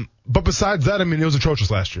 But besides that, I mean, it was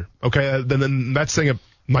atrocious last year. Okay, then that's saying it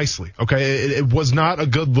nicely. Okay, it was not a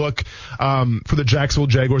good look for the Jacksonville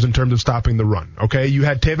Jaguars in terms of stopping the run. Okay, you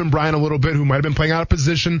had Taven Bryan a little bit, who might have been playing out of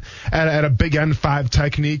position at a big end 5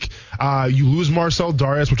 technique. You lose Marcel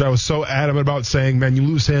Darius, which I was so adamant about saying, man, you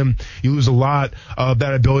lose him, you lose a lot of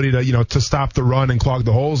that ability to stop the run and clog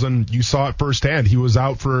the holes, and you saw it firsthand. He was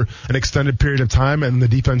out for an extended period of time, and the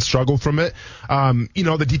defense struggled from it.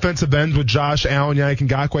 The defensive ends with Josh Allen, Yannick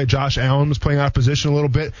Ngakoue. Josh Allen was playing out of position a little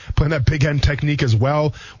bit, playing that big end technique as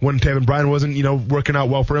well when Taven Bryan wasn't, working out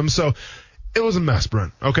well for him. So it was a mess,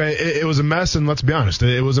 Brent. Okay, it was a mess, and let's be honest,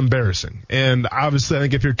 it was embarrassing. And obviously, I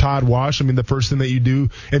think if you're Todd Wash, I mean, the first thing that you do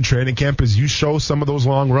in training camp is you show some of those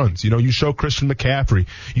long runs. You show Christian McCaffrey,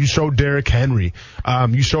 you show Derrick Henry,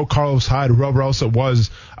 you show Carlos Hyde, whoever else it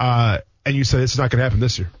was, and you say this is not going to happen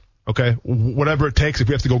this year. Okay, whatever it takes, if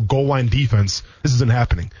we have to go goal line defense, this isn't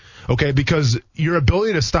happening. Okay, because your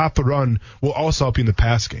ability to stop the run will also help you in the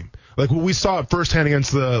pass game. Like we saw it firsthand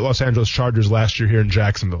against the Los Angeles Chargers last year here in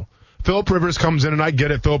Jacksonville. Phillip Rivers comes in, and I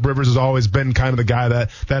get it. Phillip Rivers has always been kind of the guy that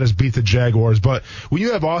has beat the Jaguars. But when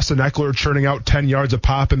you have Austin Eckler churning out 10 yards a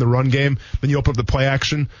pop in the run game, then you open up the play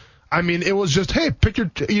action. I mean, it was just, hey,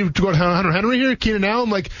 you go to Hunter Henry here, Keenan Allen.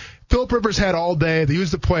 Like, Phillip Rivers had all day. They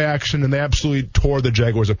used the play action, and they absolutely tore the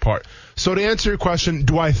Jaguars apart. So to answer your question,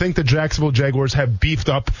 do I think the Jacksonville Jaguars have beefed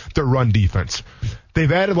up their run defense?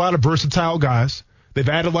 They've added a lot of versatile guys. They've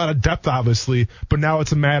added a lot of depth, obviously, but now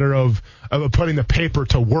it's a matter of putting the paper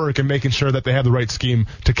to work and making sure that they have the right scheme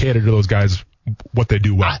to cater to those guys, what they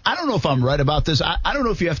do well. I don't know if I'm right about this. I don't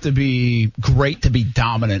know if you have to be great to be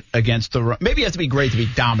dominant against the run. Maybe you have to be great to be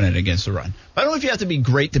dominant against the run. But I don't know if you have to be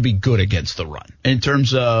great to be good against the run in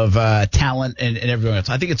terms of talent and everything else.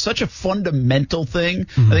 I think it's such a fundamental thing.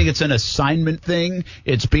 Mm-hmm. I think it's an assignment thing.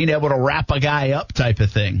 It's being able to wrap a guy up type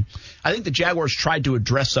of thing. I think the Jaguars tried to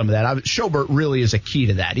address some of that. Schobert really is a key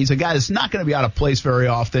to that. He's a guy that's not going to be out of place very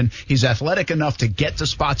often. He's athletic enough to get to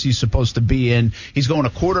spots he's supposed to be in. He's going to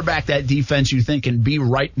quarterback that defense you think and be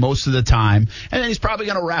right most of the time. And then he's probably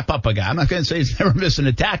going to wrap up a guy. I'm not going to say he's never missing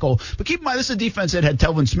a tackle, but keep in mind this is a defense that had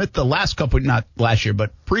Telvin Smith the last couple, not last year,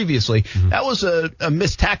 but previously. Mm-hmm. That was a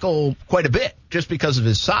missed tackle quite a bit just because of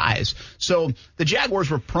his size. So the Jaguars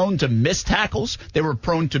were prone to miss tackles. They were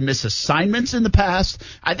prone to miss assignments in the past.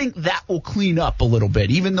 I think that will clean up a little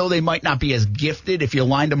bit, even though they might not be as gifted if you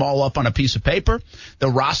lined them all up on a piece of paper, the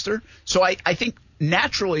roster. So I think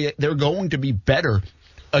naturally they're going to be better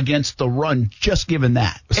against the run, just given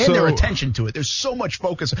that. And their attention to it. There's so much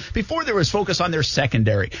focus. Before there was focus on their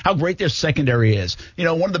secondary, how great their secondary is.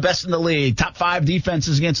 One of the best in the league, top 5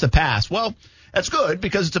 defenses against the pass. Well, that's good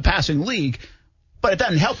because it's a passing league, but it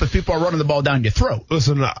doesn't help if people are running the ball down your throat.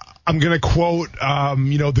 Listen, I'm going to quote,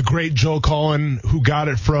 the great Joe Cullen, who got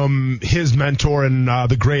it from his mentor and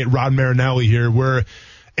the great Rod Marinelli here, where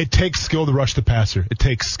it takes skill to rush the passer. It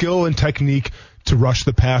takes skill and technique to rush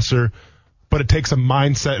the passer, but it takes a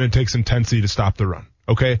mindset and it takes intensity to stop the run.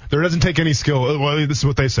 Okay? There doesn't take any skill. Well, this is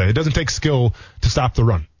what they say. It doesn't take skill to stop the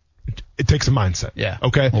run. It takes a mindset. Yeah.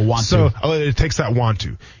 Okay? So it takes that want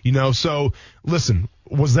to. So listen,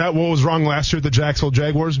 was that what was wrong last year at the Jacksonville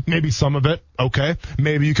Jaguars? Maybe some of it. Okay.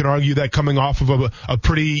 Maybe you can argue that coming off of a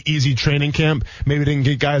pretty easy training camp, maybe didn't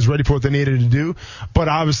get guys ready for what they needed to do. But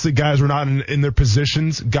obviously guys were not in their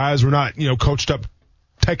positions. Guys were not, coached up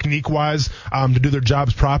technique-wise, to do their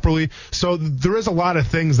jobs properly. So there is a lot of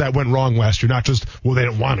things that went wrong last year, not just, well, they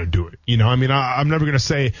didn't want to do it. I mean, I'm never going to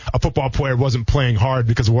say a football player wasn't playing hard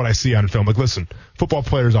because of what I see on film. Like, listen, football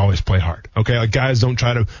players always play hard, okay? Like, guys don't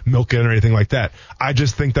try to milk it or anything like that. I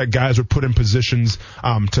just think that guys were put in positions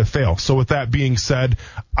to fail. So with that being said,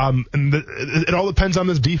 it all depends on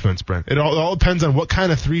this defense, Brent. It all depends on what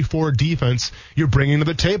kind of 3-4 defense you're bringing to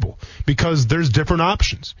the table, because there's different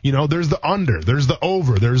options. There's the under, there's the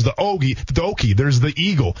over, there's the Okie, there's the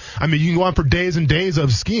Eagle. I mean, you can go on for days and days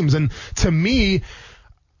of schemes. And to me,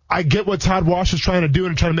 I get what Todd Wash is trying to do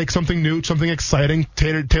and trying to make something new, something exciting,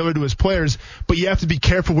 tailored to his players, but you have to be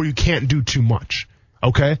careful where you can't do too much,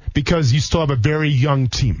 okay? Because you still have a very young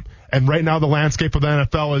team. And right now the landscape of the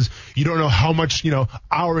NFL is you don't know how much,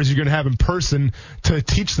 hours you're going to have in person to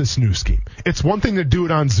teach this new scheme. It's one thing to do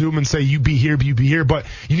it on Zoom and say you be here, but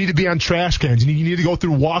you need to be on trash cans. You need to go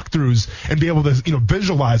through walkthroughs and be able to,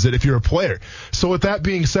 visualize it if you're a player. So with that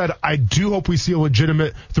being said, I do hope we see a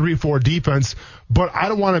legitimate 3-4 defense, but I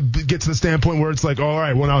don't want to get to the standpoint where it's like, all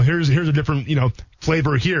right, well now here's a different,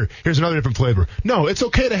 flavor here. Here's another different flavor. No, it's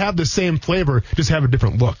okay to have the same flavor, just have a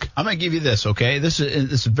different look. I'm going to give you this, okay? This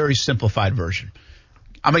is a very simplified version.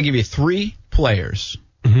 I'm going to give you 3 players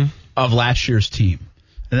of last year's team.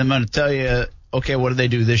 And then I'm going to tell you, okay, what did they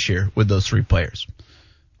do this year with those 3 players?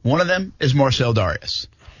 One of them is Marcell Dareus.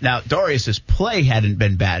 Now, Darius's play hadn't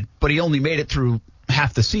been bad, but he only made it through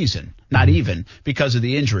half the season, not even, because of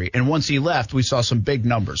the injury. And once he left, we saw some big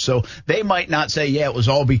numbers. So they might not say, yeah, it was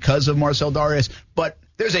all because of Marcell Dareus, but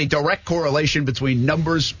there's a direct correlation between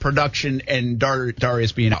numbers, production, and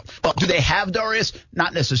Dareus being out. Well, do they have Dareus?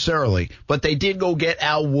 Not necessarily, but they did go get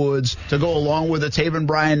Al Woods to go along with the Taven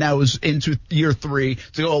Bryan now who's into year 3,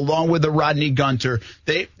 to go along with the Rodney Gunter.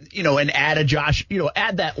 They, and add a Josh,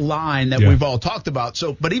 add that line that we've all talked about.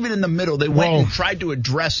 So, but even in the middle, they went and tried to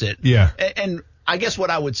address it. Yeah. And I guess what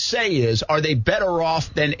I would say is, are they better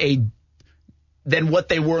off than what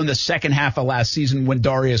they were in the second half of last season when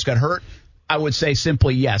Dareus got hurt? I would say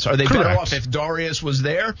simply yes. Are they better off if Dareus was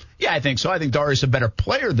there? Yeah, I think so. I think Dareus is a better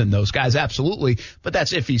player than those guys, absolutely. But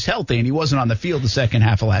that's if he's healthy, and he wasn't on the field the second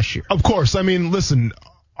half of last year. Of course. I mean, listen,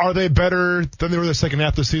 are they better than they were the second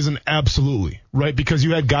half of the season? Absolutely, right? Because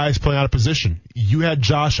you had guys playing out of position. You had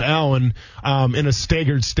Josh Allen in a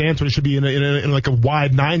staggered stance when he should be in like a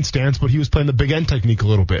wide 9 stance, but he was playing the big end technique a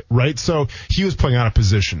little bit, right? So he was playing out of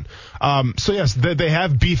position. So yes, they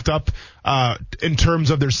have beefed up in terms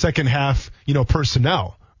of their second half,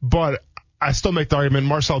 personnel, but I still make the argument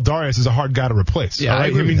Marcell Dareus is a hard guy to replace. Yeah,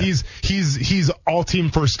 right? I mean, he's all team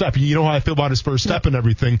first step. You know how I feel about his first step and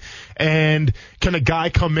everything. And can a guy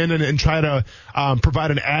come in and try to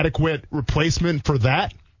provide an adequate replacement for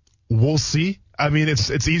that? We'll see. I mean,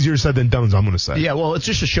 it's easier said than done, I'm going to say. Yeah, well, it's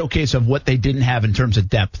just a showcase of what they didn't have in terms of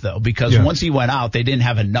depth, though, because once he went out, they didn't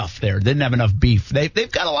have enough there. Didn't have enough beef.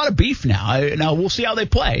 They've got a lot of beef now. Now, we'll see how they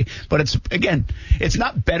play. But it's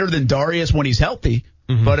not better than Dareus when he's healthy.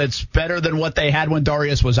 But it's better than what they had when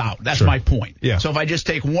Dareus was out. That's my point. Yeah. So if I just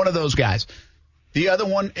take one of those guys, the other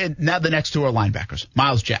one, now the next 2 are linebackers.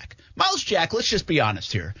 Myles Jack. Myles Jack, let's just be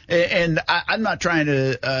honest here. And I'm not trying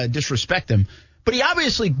to disrespect him, but he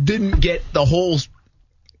obviously didn't get the whole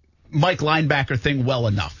Mike linebacker thing well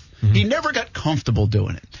enough. He never got comfortable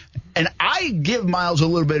doing it. And I give Myles a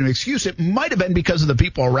little bit of an excuse. It might have been because of the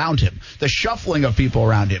people around him, the shuffling of people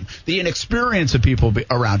around him, the inexperience of people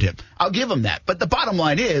around him. I'll give him that. But the bottom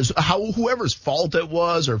line is, whoever's fault it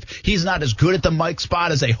was, or if he's not as good at the Mike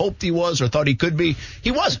spot as they hoped he was or thought he could be,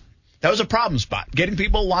 he wasn't. That was a problem spot. Getting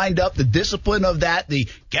people lined up, the discipline of that, the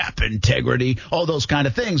gap integrity, all those kind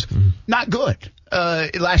of things, not good.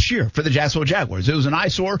 Last year for the Jacksonville Jaguars. It was an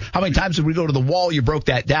eyesore. How many times did we go to the wall? You broke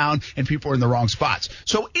that down, and people were in the wrong spots.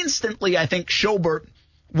 So instantly, I think Schobert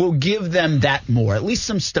will give them that more, at least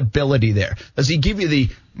some stability there. Does he give you the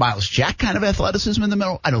Myles Jack kind of athleticism in the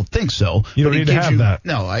middle? I don't think so. You don't need to have that.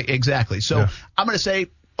 No, exactly. So I'm going to say,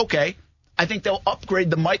 okay, I think they'll upgrade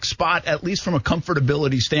the Mike spot, at least from a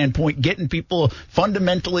comfortability standpoint, getting people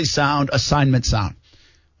fundamentally sound, assignment sound.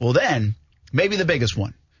 Well, then, maybe the biggest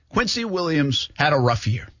one. Quincy Williams had a rough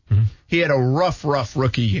year. He had a rough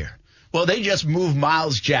rookie year. Well, they just moved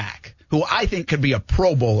Myles Jack, who I think could be a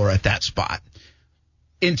Pro Bowler at that spot,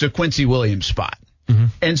 into Quincy Williams' spot.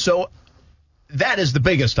 And so that is the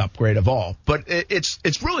biggest upgrade of all. But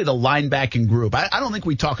it's really the linebacking group. I don't think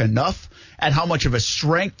we talk enough at how much of a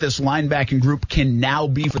strength this linebacking group can now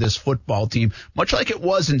be for this football team, much like it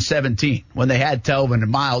was in 17 when they had Telvin and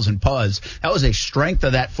Miles and Puz. That was a strength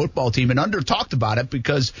of that football team, and talked about it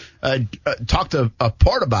because talked a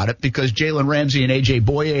part about it because Jalen Ramsey and A.J.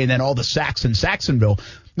 Boye and then all the sacks in Saxonville.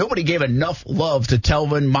 nobody gave enough love to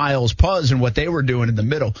Telvin, Miles, Puz, and what they were doing in the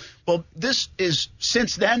middle. Well,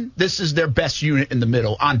 since then, this is their best unit in the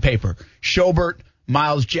middle on paper. Schobert,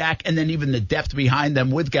 Miles, Jack, and then even the depth behind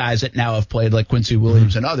them with guys that now have played like Quincy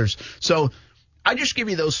Williams and others. So I just give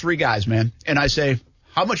you those three guys, man, and I say,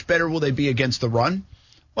 how much better will they be against the run?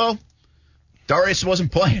 Well, Darius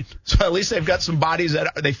wasn't playing, so at least they've got some bodies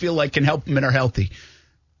that they feel like can help them and are healthy.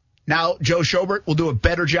 Now, Joe Schobert will do a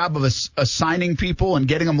better job of assigning people and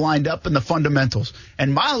getting them lined up in the fundamentals.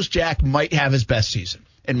 And Miles Jack might have his best season,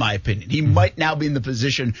 in my opinion. He might now be in the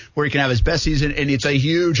position where he can have his best season, and it's a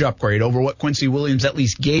huge upgrade over what Quincy Williams at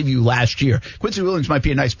least gave you last year. Quincy Williams might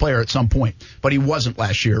be a nice player at some point, but he wasn't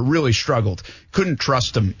last year. Really struggled. Couldn't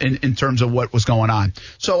trust him in terms of what was going on.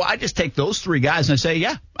 So I just take those three guys and I say,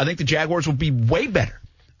 yeah, I think the Jaguars will be way better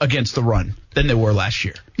against the run than they were last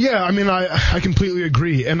year. Yeah, I mean, I completely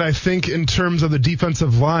agree. And I think in terms of the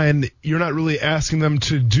defensive line, you're not really asking them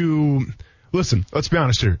to do – listen, let's be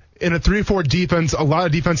honest here. In a 3-4 defense, a lot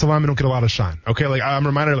of defensive linemen don't get a lot of shine. Okay, like I'm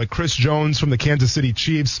reminded of like Chris Jones from the Kansas City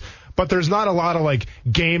Chiefs, but there's not a lot of like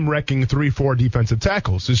game-wrecking 3-4 defensive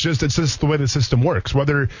tackles. It's just the way the system works.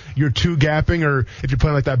 Whether you're two-gapping or if you're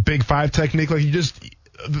playing like that big five technique, like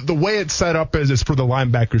the way it's set up is for the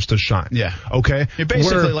linebackers to shine. Yeah. Okay? You're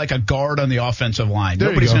basically like a guard on the offensive line.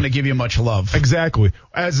 Nobody's going to give you much love. Exactly.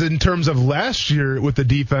 As in terms of last year with the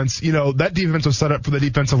defense, that defense was set up for the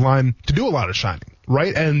defensive line to do a lot of shining,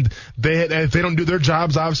 right? And if they don't do their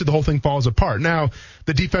jobs, obviously the whole thing falls apart. Now,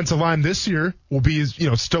 the defensive line this year will be,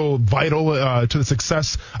 still vital to the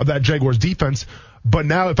success of that Jaguars defense. But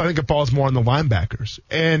now I think it falls more on the linebackers.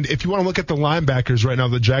 And if you want to look at the linebackers right now,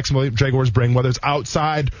 the Jacksonville Jaguars bring, whether it's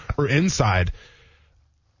outside or inside,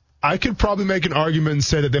 I could probably make an argument and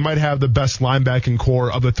say that they might have the best linebacking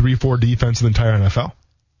core of the 3-4 defense in the entire NFL.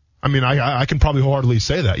 I mean, I can probably wholeheartedly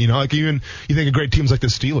say that, like even you think of great teams like the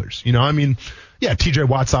Steelers, I mean, yeah, TJ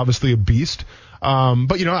Watt's obviously a beast. But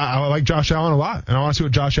I like Josh Allen a lot, and I want to see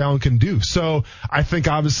what Josh Allen can do. So I think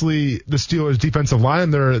obviously the Steelers' defensive line,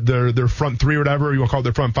 their front three or whatever you want to call it,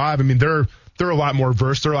 their front five. I mean, they're a lot more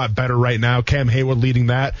versed. They're a lot better right now. Cam Hayward leading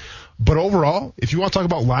that. But overall, if you want to talk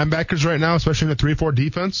about linebackers right now, especially in the 3-4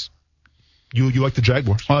 defense, you like the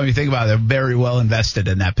Jaguars. Well, if you think about it, they're very well invested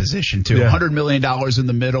in that position, too. Yeah. $100 million in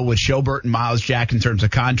the middle with Schobert and Miles Jack in terms of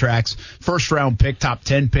contracts. First-round pick, top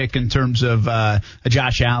 10 pick in terms of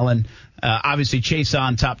Josh Allen. Obviously, Chase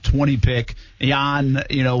on top 20 pick. Jan,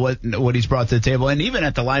 what he's brought to the table. And even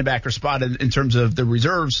at the linebacker spot in terms of the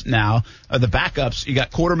reserves now, the backups, you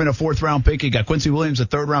got Quarterman, a 4th-round pick. You got Quincy Williams, a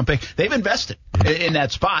 3rd-round pick. They've invested in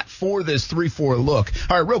that spot for this 3-4 look.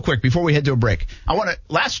 All right, real quick, before we head to a break, I want to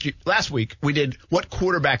 – last week we did what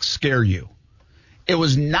quarterbacks scare you. It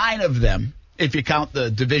was 9 of them. If you count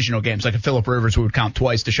the divisional games, like a Phillip Rivers, we would count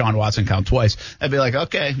twice, Deshaun Watson count twice. I'd be like,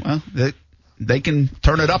 okay, well, they can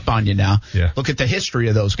turn it up on you now. Yeah. Look at the history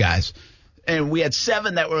of those guys. And we had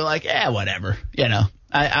 7 that were like, whatever.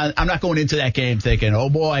 I'm not going into that game thinking, oh,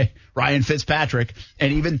 boy, Ryan Fitzpatrick,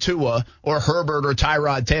 and even Tua or Herbert or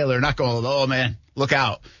Tyrod Taylor, not going, oh, man, look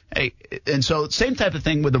out. Hey, and so same type of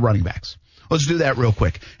thing with the running backs. Let's do that real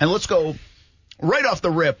quick. And let's go right off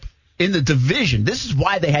the rip in the division. This is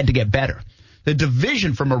why they had to get better. The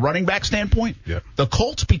division from a running back standpoint, The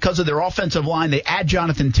Colts, because of their offensive line, they add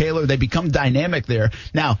Jonathan Taylor. They become dynamic there.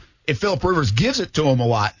 Now, if Phillip Rivers gives it to them a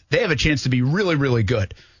lot, they have a chance to be really, really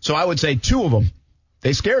good. So I would say 2 of them,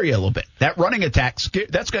 they scare you a little bit. That running attack,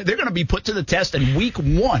 they're going to be put to the test in week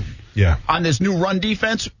 1 on this new run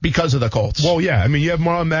defense because of the Colts. Well, yeah. I mean, you have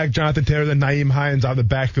Marlon Mack, Jonathan Taylor, then Nyheim Hines out of the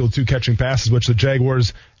backfield, 2 catching passes, which the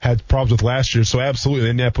Jaguars had problems with last year. So absolutely, the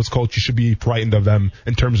Indianapolis Colts, you should be frightened of them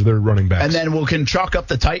in terms of their running backs. And then we can chalk up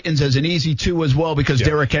the Titans as an easy 2 as well because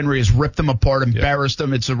Derrick Henry has ripped them apart, embarrassed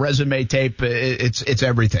them. It's a resume tape. It's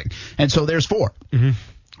everything. And so there's 4. Mm-hmm.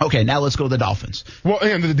 Okay, now let's go to the Dolphins. Well,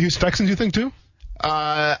 and the Houston Texans, you think, too?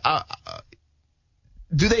 Do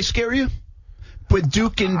they scare you? With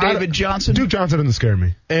Duke and David Johnson? Duke Johnson doesn't scare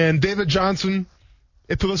me. And David Johnson,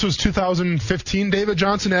 if this was 2015 David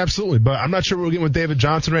Johnson, absolutely. But I'm not sure what we're getting with David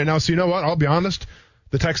Johnson right now. So you know what? I'll be honest.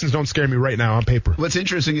 The Texans don't scare me right now on paper. What's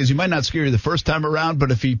interesting is you might not scare you the first time around,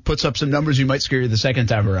 but if he puts up some numbers, you might scare you the second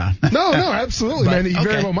time around. No, absolutely, man. He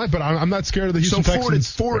very well might, but I'm not scared of the Houston Texans.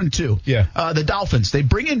 So 4-2. Yeah. The Dolphins, they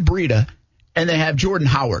bring in Breida, and they have Jordan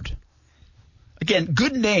Howard. Again,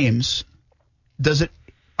 good names.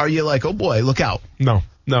 Are you like, oh boy, look out? No,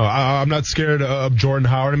 I'm not scared of Jordan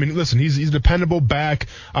Howard. I mean, listen, he's a dependable back,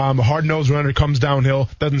 a hard-nosed runner, comes downhill,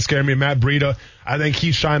 doesn't scare me. Matt Breida, I think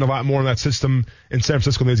he shined a lot more in that system in San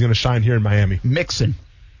Francisco than he's going to shine here in Miami. Mixon.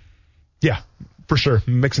 Yeah, for sure.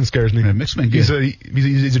 Mixon scares me. Yeah, Mixon good.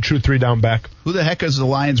 He's a true 3-down back. Who the heck is the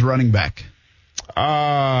Lions running back?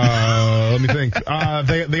 Let me think. They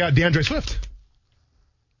got DeAndre Swift.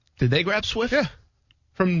 Did they grab Swift? Yeah.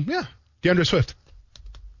 DeAndre Swift.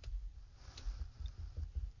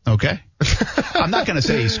 Okay. I'm not going to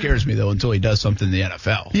say he scares me, though, until he does something in the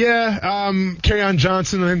NFL. Yeah. Kerryon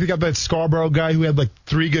Johnson. I think they got that Scarborough guy who had like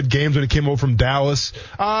 3 good games when he came over from Dallas.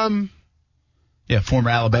 Yeah, former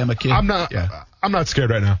Alabama kid. I'm not scared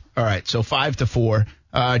right now. All right, so 5-4.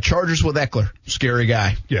 Chargers with Eckler. Scary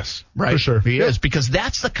guy. Yes. Right. For sure. He is, because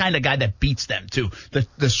that's the kind of guy that beats them, too.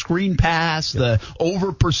 The screen pass, the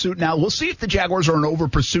over pursuit. Now, we'll see if the Jaguars are an over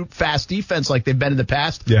pursuit fast defense like they've been in the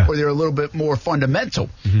past, or they're a little bit more fundamental.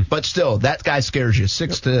 Mm-hmm. But still, that guy scares you.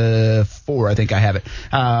 6-4, I think I have it.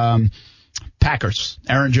 Packers,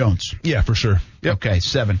 Aaron Jones. Yeah, for sure. Yep. Okay,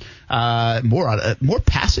 7. More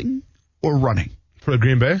passing or running? For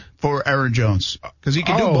Green Bay? For Aaron Jones. Because he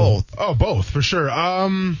can do both. Oh, both, for sure. I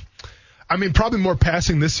mean, probably more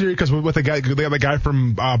passing this year because with they got the guy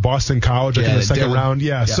from Boston College, I think, in the second round.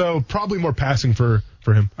 Yeah, so probably more passing for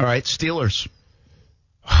him. All right, Steelers.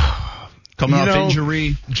 Coming off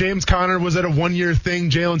injury. James Conner was at a 1-year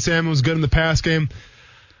thing. Jalen Salmon was good in the pass game.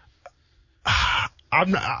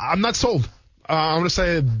 I'm not sold. I'm going to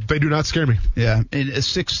say they do not scare me. Yeah,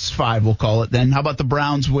 6-5 we'll call it then. How about the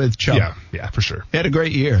Browns with Chubb? Yeah, for sure. He had a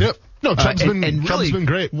great year. Yep. No, Chubb's been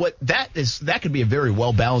great. That could be a very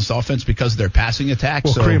well-balanced offense because of their passing attack.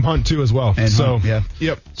 Well, Kareem Hunt, too, as well. And Hunt,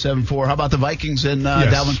 Yep. 7-4. How about the Vikings and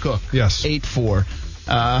Dalvin Cook? Yes. 8-4.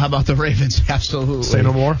 How about the Ravens? Absolutely. Say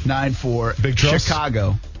no more. 9-4. Big trust.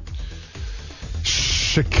 Chicago.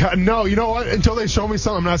 No, you know what? Until they show me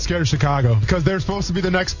something, I'm not scared of Chicago because they're supposed to be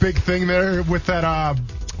the next big thing there with that,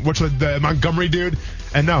 the Montgomery dude.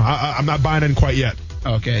 And no, I'm not buying in quite yet.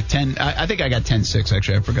 Okay, 10. I think I got 10-6.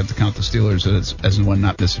 Actually, I forgot to count the Steelers as one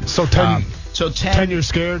not missing. So 10. 10. You're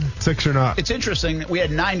scared. 6 you're not. It's interesting. We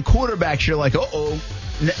had 9 quarterbacks. You're like,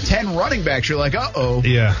 10 running backs. You're like,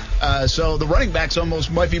 Yeah. So the running backs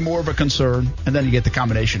almost might be more of a concern, and then you get the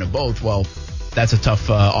combination of both. Well, that's a tough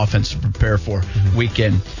offense to prepare for week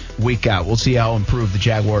in, week out. We'll see how improved the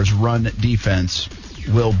Jaguars' run defense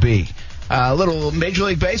will be. A little Major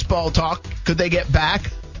League Baseball talk. Could they get back?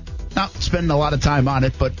 Not spending a lot of time on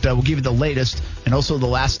it, but we'll give you the latest and also the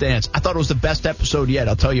last dance. I thought it was the best episode yet.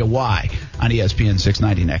 I'll tell you why on ESPN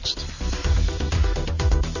 690 next.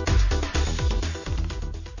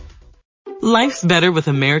 Life's better with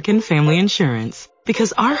American Family Insurance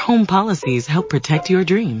because our home policies help protect your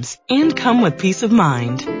dreams and come with peace of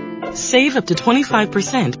mind. Save up to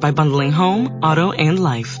 25% by bundling home, auto, and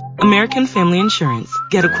life. American Family Insurance.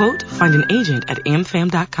 Get a quote, find an agent at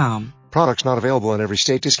amfam.com. Products not available in every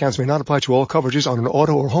state. Discounts may not apply to all coverages on an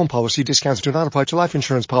auto or home policy. Discounts do not apply to life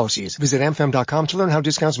insurance policies. Visit amfam.com to learn how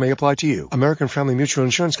discounts may apply to you. American Family Mutual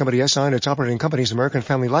Insurance Company, SI, and its operating companies, American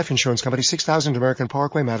Family Life Insurance Company, 6000 American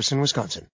Parkway, Madison, Wisconsin.